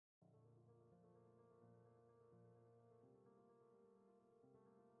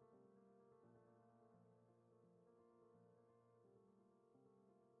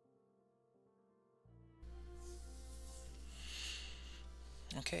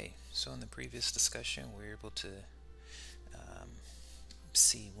Okay, so in the previous discussion, we were able to um,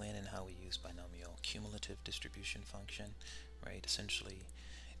 see when and how we use binomial cumulative distribution function, right? Essentially,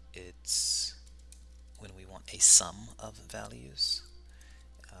 it's when we want a sum of values.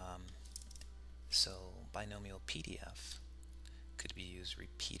 Um, so binomial PDF could be used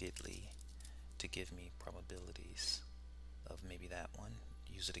repeatedly to give me probabilities of maybe that one.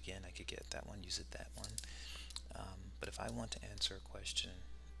 Use it again, I could get that one, use it that one. But if I want to answer a question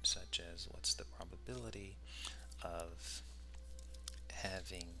such as what's the probability of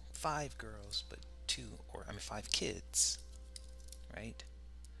having 5 girls but five kids, right?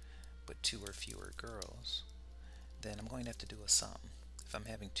 But 2 or fewer girls, then I'm going to have to do a sum. If I'm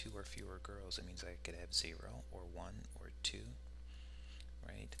having 2 or fewer girls, it means I could have 0 or 1 or 2,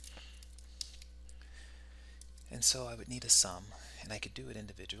 right? And so I would need a sum, and I could do it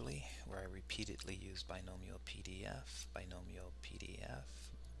individually, where I repeatedly use binomial PDF, binomial PDF,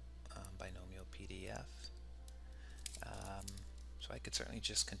 binomial PDF. So I could certainly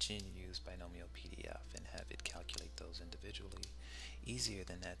just continue to use binomial PDF and have it calculate those individually. Easier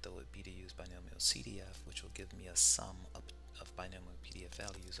than that, though, would be to use binomial CDF, which will give me a sum of binomial PDF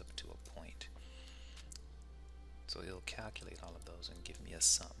values up to a point. So it'll calculate all of those and give me a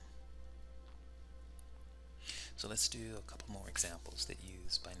sum. So let's do a couple more examples that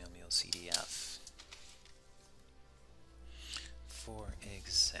use binomial CDF. For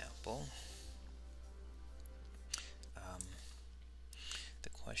example, the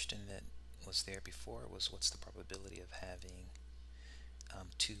question that was there before was what's the probability of having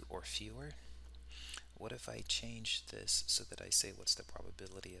 2 or fewer? What if I change this so that I say what's the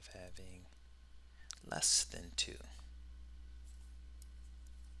probability of having less than 2?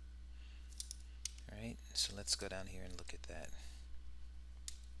 Alright, so let's go down here and look at that.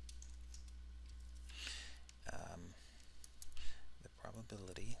 The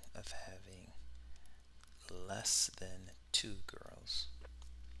probability of having less than 2 girls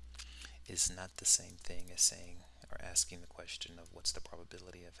is not the same thing as saying or asking the question of what's the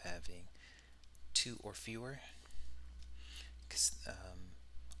probability of having 2 or fewer, because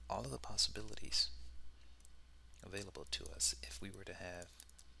all of the possibilities available to us if we were to have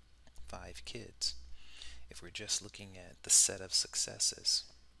 5 kids, if we're just looking at the set of successes,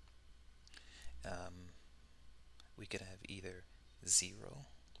 we could have either 0,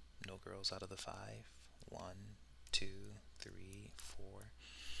 no girls out of the 5, 1, 2, 3, 4,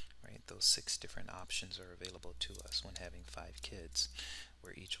 right? Those 6 different options are available to us when having 5 kids,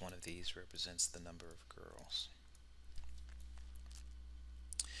 where each one of these represents the number of girls.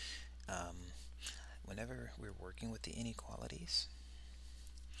 Whenever we're working with the inequalities,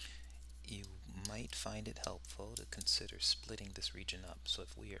 you might find it helpful to consider splitting this region up. So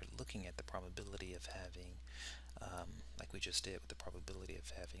if we are looking at the probability of having, like we just did with the probability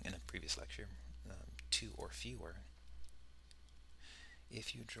of having in a previous lecture, 2 or fewer,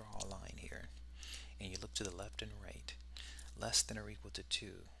 if you draw a line here and you look to the left and right, less than or equal to 2,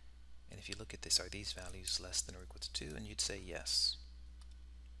 and if you look at this, are these values less than or equal to 2? And you'd say yes.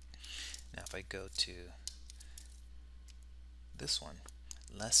 Now if I go to this one,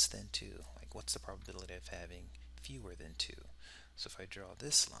 less than 2, like what's the probability of having fewer than 2? So if I draw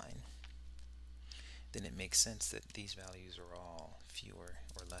this line, then it makes sense that these values are all fewer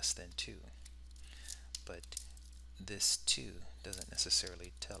or less than 2. But this 2 doesn't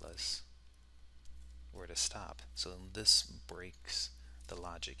necessarily tell us where to stop. So this breaks the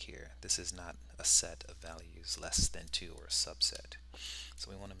logic here. This is not a set of values less than 2 or a subset. So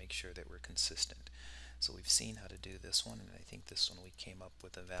we want to make sure that we're consistent. So we've seen how to do this one, and I think this one we came up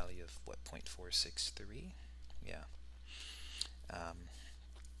with a value of what, 0.463? Yeah.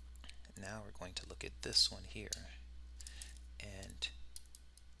 Now we're going to look at this one here and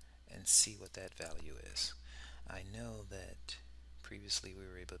see what that value is. I know that previously we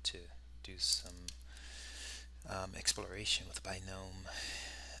were able to do some exploration with binom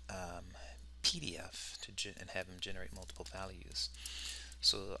PDF and have them generate multiple values.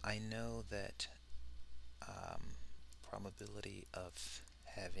 So I know that probability of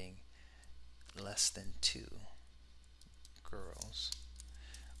having less than 2 girls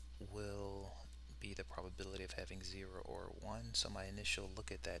will be the probability of having 0 or 1. So my initial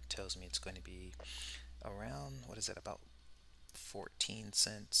look at that tells me it's going to be around, what is that, about 14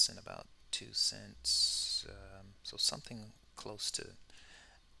 cents and about 2 cents. So something close to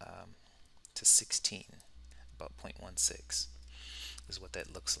 16, about 0.16 is what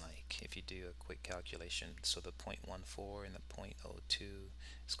that looks like if you do a quick calculation. So the 0.14 and the 0.02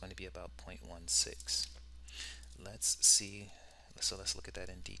 is going to be about 0.16. Let's see. So let's look at that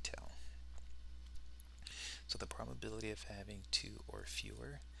in detail. So the probability of having 2 or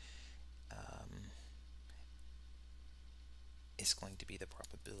fewer is going to be the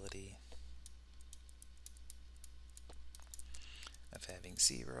probability of having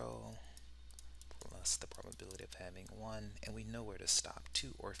 0 plus the probability of having 1, and we know where to stop.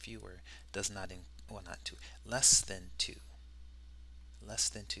 2 or fewer does not, well, not 2, less than 2. Less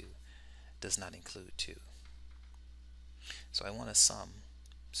than 2 does not include 2. So I want a sum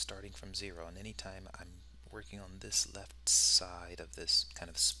starting from 0, and anytime I'm working on this left side of this kind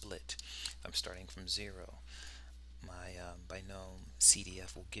of split, I'm starting from 0, my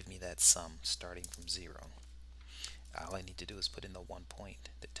binomCdf will give me that sum starting from 0. All I need to do is put in the 1 point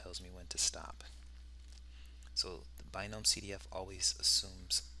that tells me when to stop. So the binomCdf always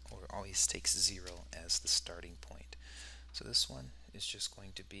assumes or always takes 0 as the starting point. So this one is just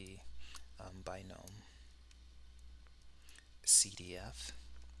going to be binomCdf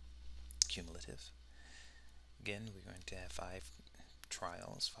cumulative. Again, we're going to have 5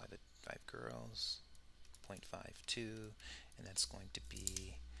 trials, 5 girls, 0.52, and that's going to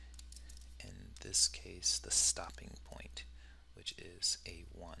be, in this case, the stopping point, which is a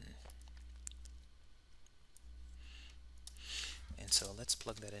 1. And so let's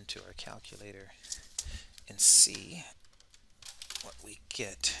plug that into our calculator and see what we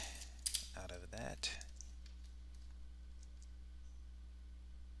get out of that.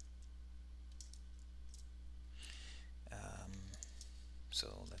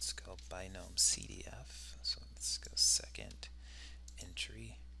 So let's go binomCdf. So let's go second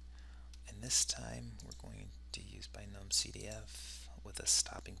entry. And this time we're going to use binomCdf with a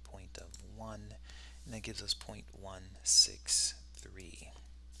stopping point of 1, and that gives us 0.163.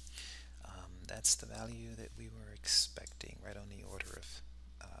 That's the value that we were expecting, right on the order of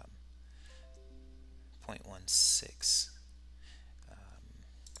 0.16.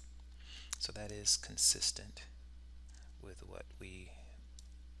 So that is consistent with what we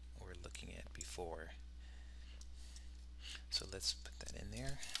were looking at before. So let's put that in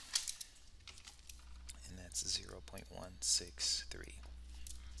there, and that's 0.163.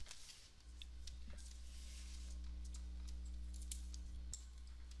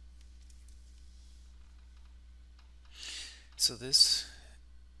 So this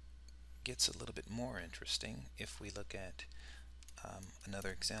gets a little bit more interesting if we look at another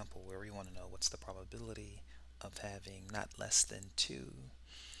example where we want to know what's the probability of having not less than 2,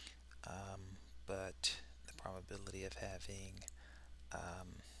 but the probability of having,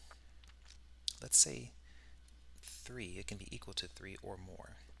 let's say, 3. It can be equal to 3 or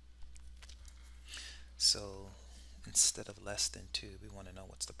more. So instead of less than 2, we want to know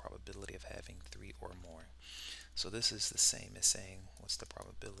what's the probability of having 3 or more. So this is the same as saying what's the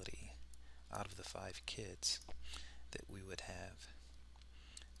probability out of the 5 kids that we would have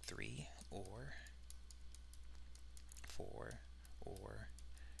 3 or 4 or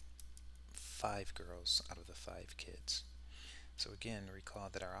 5 girls out of the 5 kids. So again, recall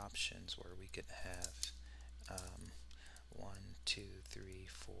that our options were we could have 1, 2, 3,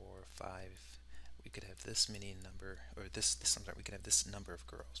 4, 5. We could have this many number, or we could have this number of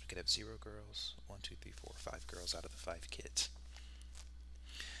girls. We could have 0 girls, 1, 2, 3, 4, 5 girls out of the 5 kids.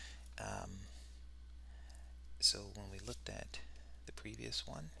 So when we looked at the previous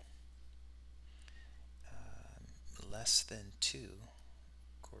one, less than 2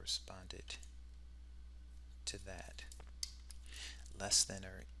 corresponded to that. Less than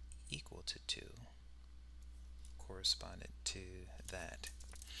or equal to 2 corresponded to that.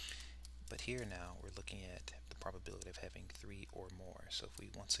 But here now we're looking at the probability of having 3 or more. So if we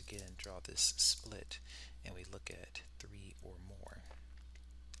once again draw this split and we look at 3 or more,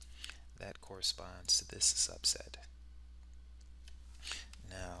 that corresponds to this subset.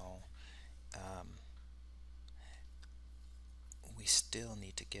 Now we still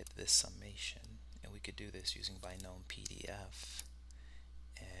need to get this summation, and we could do this using binompdf.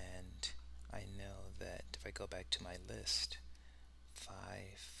 And I know that if I go back to my list, 5,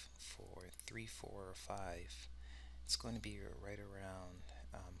 4, 3, 4, or 5, it's going to be right around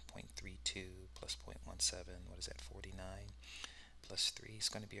 0.32 plus 0.17, what is that, 49, plus 3 is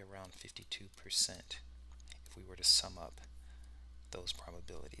going to be around 52% if we were to sum up those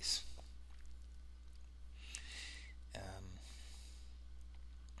probabilities.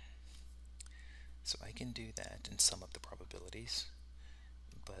 So I can do that and sum up the probabilities,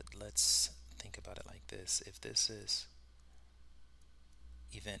 but let's think about it like this. If this is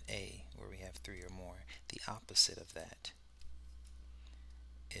event A, where we have 3 or more, the opposite of that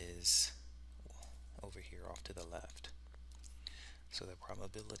is over here off to the left. So the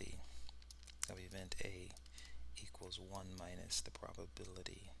probability of event A equals 1 minus the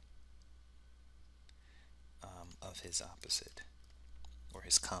probability of his opposite or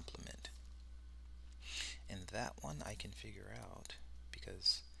his complement. And that one I can figure out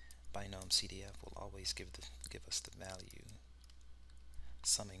because binomCdf will always give us the value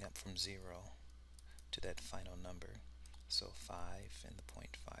summing up from 0 to that final number. So 5 and the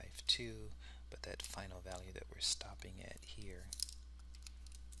 0.52, but that final value that we're stopping at here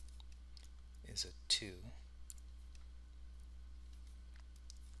is a 2.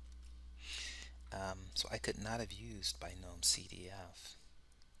 So I could not have used binomCdf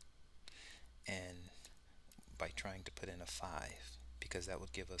and by trying to put in a 5, because that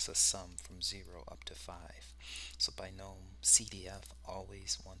would give us a sum from 0 up to 5. So binomCdf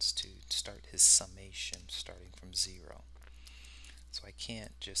always wants to start his summation starting from 0. So I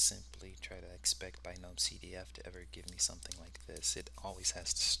can't just simply try to expect binomCdf to ever give me something like this. It always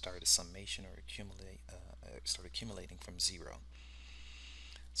has to start a summation or start accumulating from 0.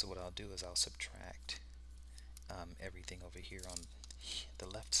 So what I'll do is I'll subtract everything over here on the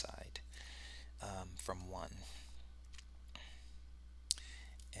left side from 1.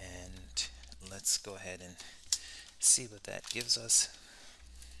 And let's go ahead and see what that gives us.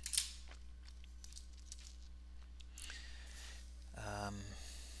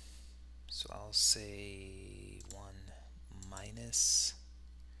 So I'll say 1 minus,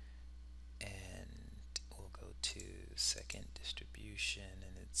 and we'll go to second distribution,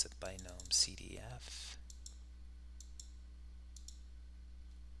 and it's a binomCdf.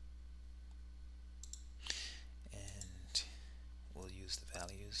 And we'll use the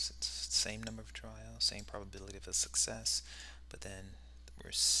values. It's the same number of trials, same probability of a success, but then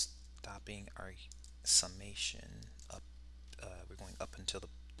we're stopping our summation up. We're going up until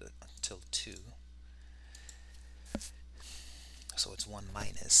until 2. So it's 1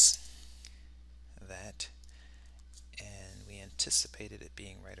 minus that, and we anticipated it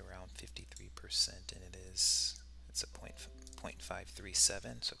being right around 53%, and it's a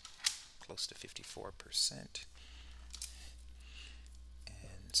 0.537, so close to 54%.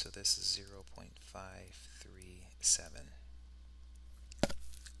 And so this is 0.537.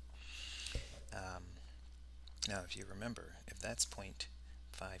 Now if you remember, if that's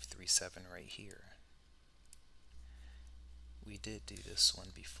 0.537 right here, we did do this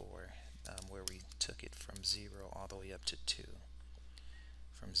one before, where we took it from 0 all the way up to 2.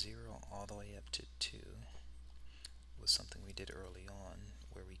 From 0 all the way up to 2 was something we did early on,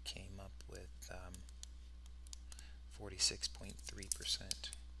 where we came up with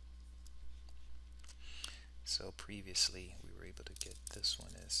 46.3%. So previously we were able to get this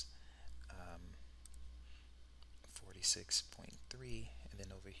one as 46.3, and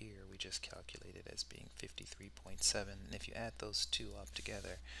then over here we just calculated as being 53.7, and if you add those two up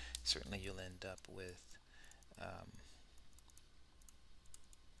together, certainly you'll end up with 100%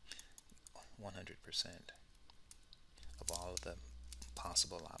 of all of the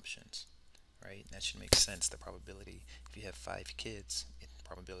possible options, right? That should make sense. The probability, if you have 5 kids, the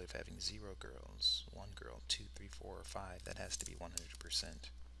probability of having 0 girls, 1 girl, 2, 3, 4, or 5, that has to be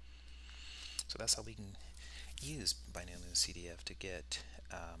 100%. So that's how we can use binomialCdf to get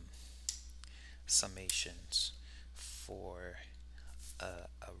summations for a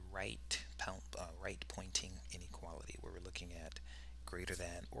right pointing inequality, where we're looking at greater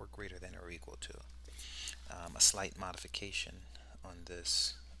than or equal to. A slight modification on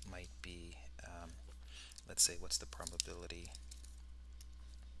this might be, let's say, what's the probability?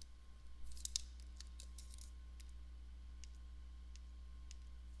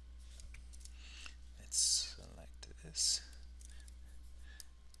 Let's select this.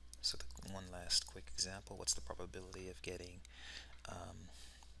 So one last quick example, what's the probability of getting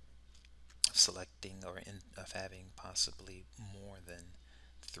selecting or of having possibly more than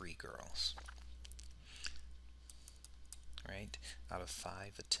 3 girls, right? Out of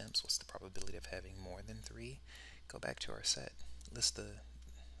 5 attempts, what's the probability of having more than 3? Go back to our set, list the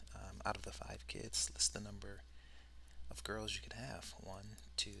out of the 5 kids, list the number of girls you could have: 1,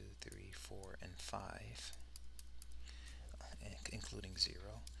 2, 3, 4, and 5, including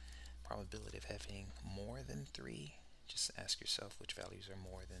 0. Probability of having more than 3, just ask yourself which values are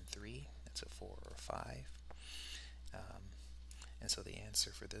more than 3. That's a 4 or a 5. And so the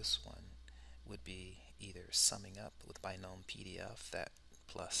answer for this one would be either summing up with binompdf, that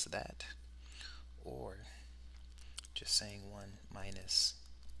plus that, or just saying 1 minus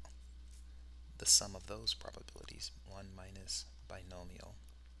the sum of those probabilities, 1 minus binomial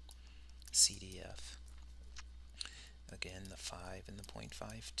CDF. Again, the 5 and the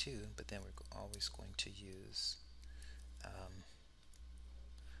 0.52, but then we're always going to use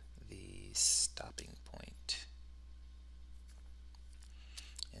the stopping point.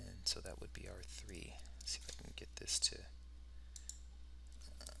 And so that would be our 3. see if I can get this to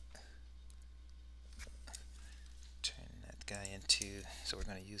turn that guy into, so we're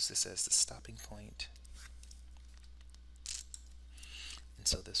going to use this as the stopping point, and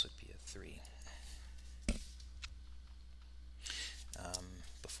so this would be a 3.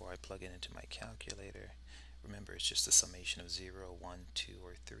 Before I plug it into my calculator, remember it's just a summation of 0, 1, 2,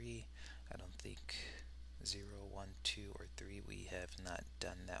 or 3. I don't think 0, 1, 2, or 3, we have not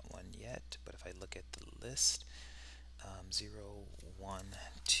done that one yet, but if I look at the list, 0, 1,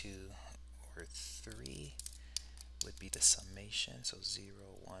 2, or 3 would be the summation, so 0,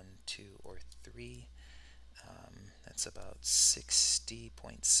 1, 2, or 3. That's about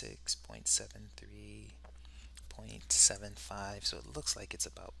 60.6, 0.73, 0.75, so it looks like it's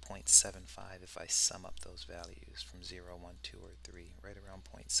about 0.75 if I sum up those values from 0, 1, 2, or 3, right around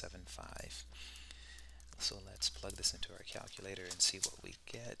 0.75. So let's plug this into our calculator and see what we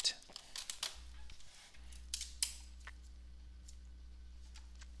get.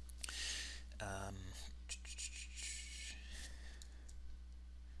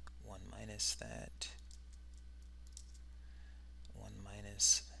 One minus that, 1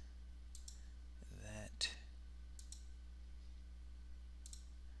 minus that,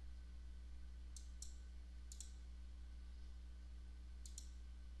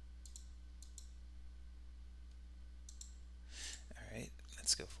 alright,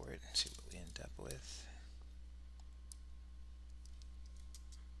 let's go for it and see what we end up with.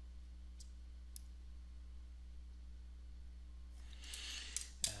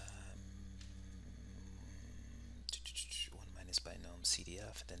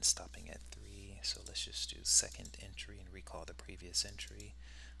 binomCdf, then stopping at 3. So let's just do second entry and recall the previous entry,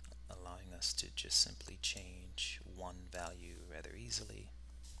 allowing us to just simply change one value rather easily,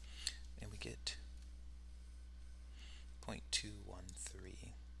 and we get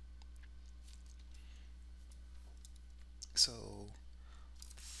 0.213. So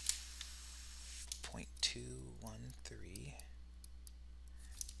 0.213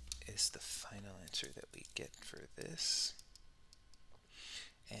 is the final answer that we get for this.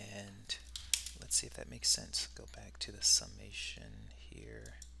 And let's see if that makes sense. Go back to the summation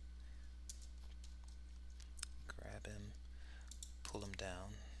here, grab him, pull him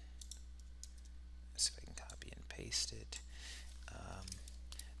down. Let's see if I can copy and paste it.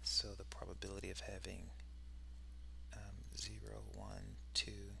 So the probability of having 0, 1,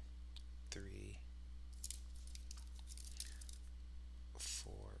 2, 3,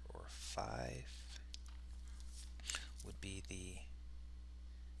 4, or 5 would be the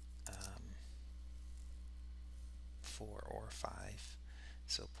 4 or 5.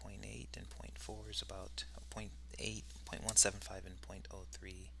 So 0.8 and 0.4 is about 0.8, 0.175 and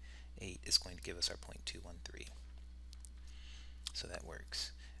 0.038 is going to give us our 0.213. So that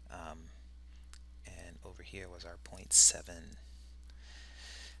works. And over here was our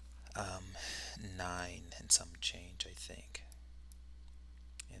 0.79 and some change, I think.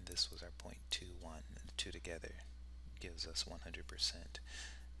 And this was our 0.21, and the two together gives us 100%.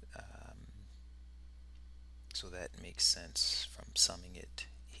 So that makes sense from summing it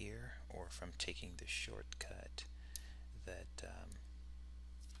here, or from taking the shortcut that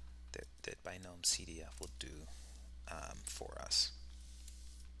that binomCdf will do for us.